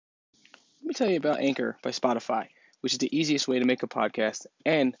me tell you about Anchor by Spotify, which is the easiest way to make a podcast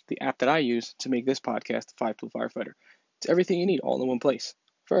and the app that I use to make this podcast, The Five Tool Firefighter. It's everything you need all in one place.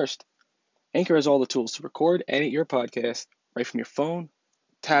 First, Anchor has all the tools to record, edit your podcast right from your phone,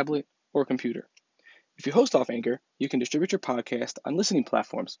 tablet, or computer. If you host off Anchor, you can distribute your podcast on listening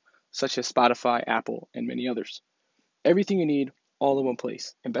platforms such as Spotify, Apple, and many others. Everything you need all in one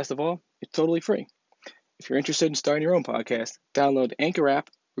place. And best of all, it's totally free. If you're interested in starting your own podcast, download the Anchor app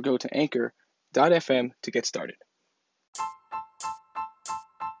or go to anchor.fm to get started.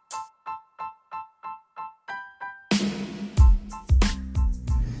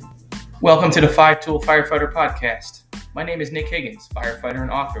 Welcome to the Five Tool Firefighter Podcast. My name is Nick Higgins, firefighter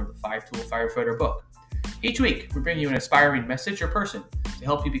and author of the Five Tool Firefighter book. Each week, we bring you an inspiring message or person to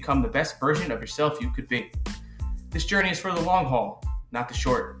help you become the best version of yourself you could be. This journey is for the long haul, not the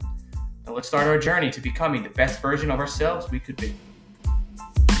short. Now let's start our journey to becoming the best version of ourselves we could be.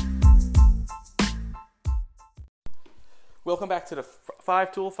 Welcome back to the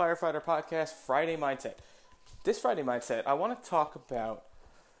Five Tool Firefighter Podcast Friday Mindset. This Friday Mindset, I want to talk about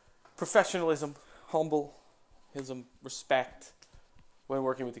professionalism, humbleism, respect when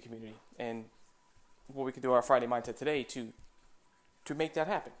working with the community, and what we can do our Friday Mindset today to make that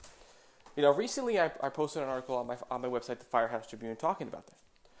happen. You know, recently I posted an article on my website, the Firehouse Tribune, talking about that.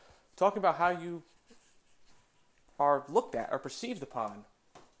 Talking about how you are looked at or perceived upon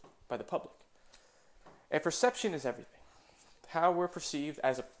by the public. And perception is everything. How we're perceived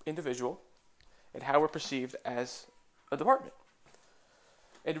as an individual and how we're perceived as a department.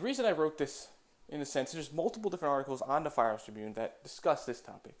 And the reason I wrote this, in a sense, there's multiple different articles on the Firehouse Tribune that discuss this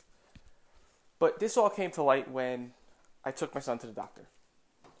topic. But this all came to light when I took my son to the doctor.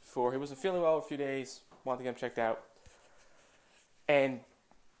 He wasn't feeling well for a few days, wanted to get him checked out. And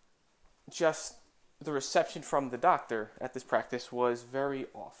just the reception from the doctor at this practice was very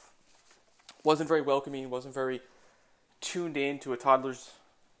off. Wasn't very welcoming, wasn't very tuned in to a toddler's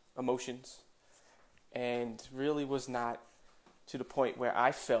emotions, and really was not to the point where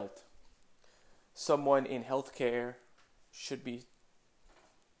I felt someone in healthcare should be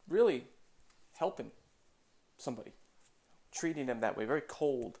really helping somebody, treating them that way. Very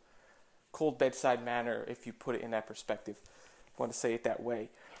cold bedside manner, if you put it in that perspective. I want to say it that way.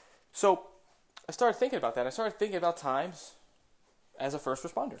 So I started thinking about that. I started thinking about times as a first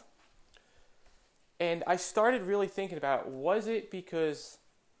responder. And I started really thinking about, was it because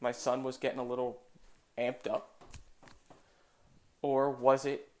my son was getting a little amped up? Or was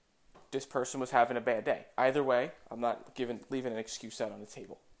it this person was having a bad day? Either way, I'm not leaving an excuse out on the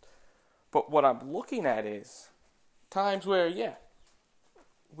table. But what I'm looking at is times where,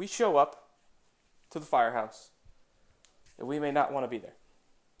 we show up to the firehouse and we may not want to be there.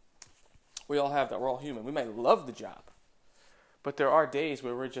 We all have that. We're all human. We might love the job, but there are days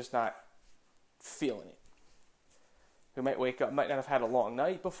where we're just not feeling it. We might wake up, might not have had a long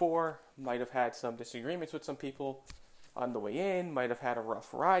night before, might have had some disagreements with some people on the way in, might have had a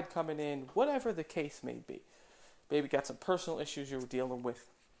rough ride coming in, whatever the case may be. Maybe got some personal issues you're dealing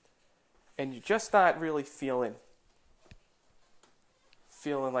with, and you're just not really feeling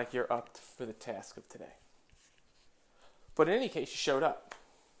like you're up for the task of today. But in any case, you showed up.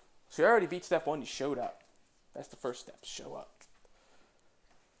 So you already beat step one, you showed up. That's the first step, show up.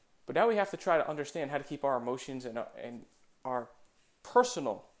 But now we have to try to understand how to keep our emotions and our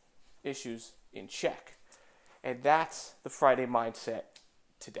personal issues in check. And that's the Friday Mindset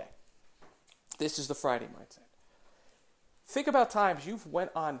today. This is the Friday Mindset. Think about times you've went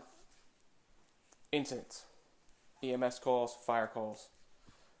on incidents, EMS calls, fire calls,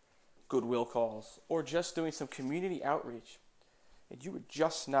 Goodwill calls, or just doing some community outreach, and you were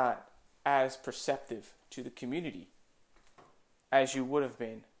just not as perceptive to the community as you would have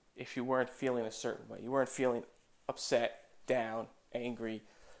been if you weren't feeling a certain way. You weren't feeling upset, down, angry,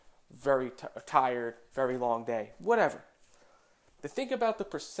 very tired, very long day, whatever. To think about the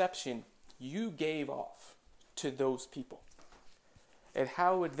perception you gave off to those people, and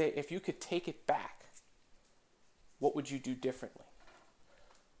how would they, if you could take it back, what would you do differently?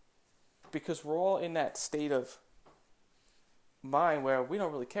 Because we're all in that state of mind where we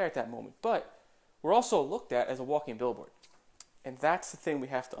don't really care at that moment, but we're also looked at as a walking billboard. And that's the thing we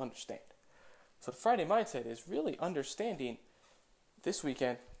have to understand. So the Friday Mindset is really understanding this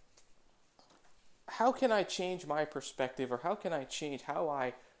weekend, how can I change my perspective, or how can I change how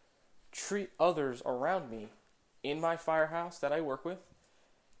I treat others around me in my firehouse that I work with,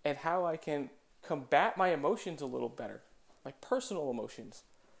 and how I can combat my emotions a little better, my personal emotions,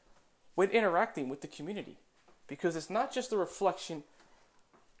 when interacting with the community. Because it's not just a reflection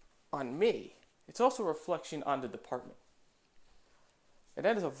on me, it's also a reflection on the department. And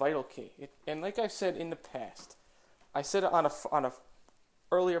that is a vital key. And like I said in the past, I said it on a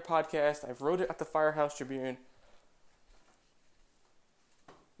earlier podcast, I've wrote it at the Firehouse Tribune.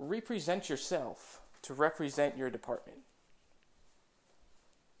 Represent yourself to represent your department.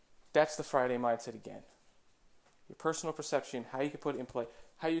 That's the Friday mindset again. Your personal perception, how you could put it in play,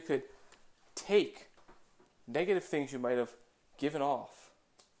 how you could take negative things you might have given off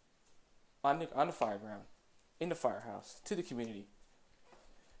on the fireground, in the firehouse, to the community,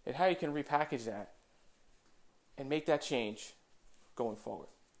 and how you can repackage that and make that change going forward.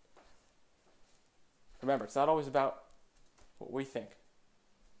 Remember, it's not always about what we think.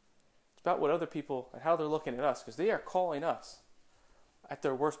 It's about what other people and how they're looking at us, because they are calling us at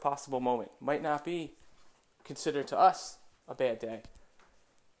their worst possible moment. Might not be considered to us a bad day,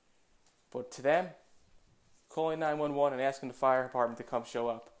 but to them, calling 911 and asking the fire department to come show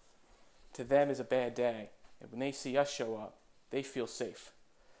up, to them is a bad day. And when they see us show up, they feel safe.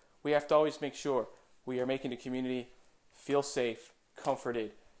 We have to always make sure we are making the community feel safe,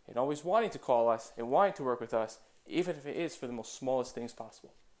 comforted, and always wanting to call us and wanting to work with us, even if it is for the most smallest things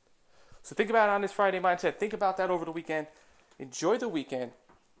possible. So think about it on this Friday mindset. Think about that over the weekend. Enjoy the weekend.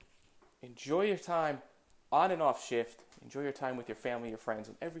 Enjoy your time on and off shift. Enjoy your time with your family, your friends,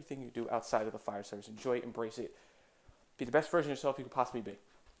 and everything you do outside of the fire service. Enjoy it, embrace it. Be the best version of yourself you could possibly be.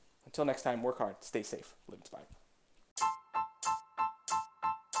 Until next time, work hard, stay safe, live inspired.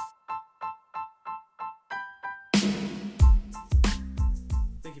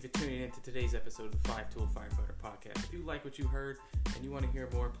 Thank you for tuning in to today's episode of the 5-Tool Firefighter Podcast. If you like what you heard and you want to hear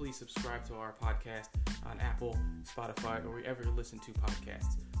more, please subscribe to our podcast on Apple, Spotify, or wherever you listen to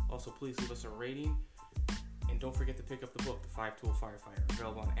podcasts. Also, please leave us a rating. And don't forget to pick up the book, The 5-Tool Firefighter,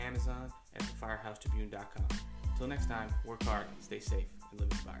 available on Amazon and at thefirehousetribune.com. Until next time, work hard, stay safe, and live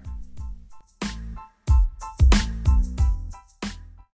inspired.